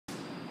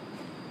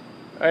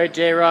Alright,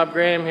 J. Rob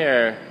Graham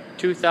here.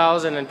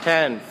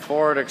 2010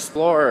 Ford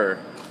Explorer.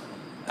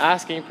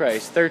 Asking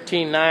price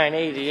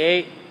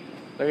 $13,988.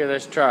 Look at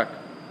this truck.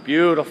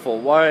 Beautiful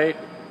white.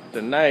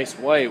 The nice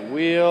white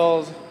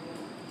wheels.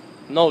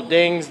 No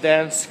dings,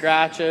 dents,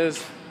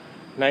 scratches.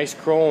 Nice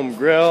chrome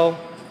grille.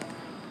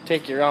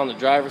 Take you around the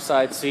driver's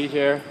side seat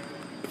here.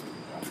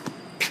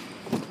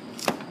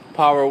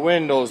 Power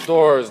windows,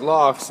 doors,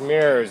 locks,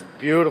 mirrors.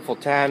 Beautiful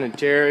tan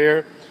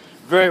interior.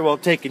 Very well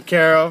taken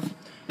care of.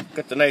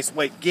 Got the nice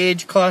white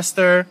gauge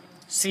cluster,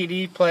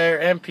 CD player,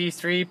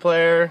 MP3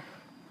 player,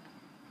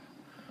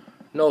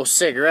 no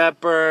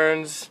cigarette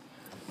burns.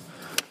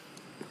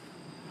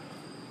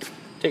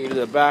 Take it to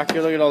the back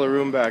here. Look at all the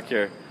room back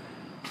here.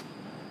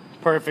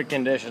 Perfect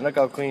condition. Look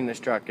how clean this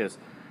truck is.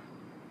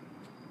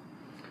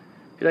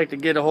 If you'd like to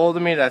get a hold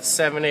of me, that's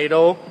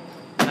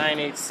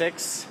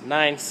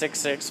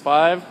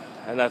 780-986-9665,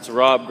 and that's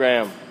Rob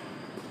Graham.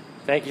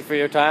 Thank you for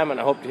your time, and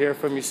I hope to hear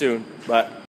from you soon. Bye.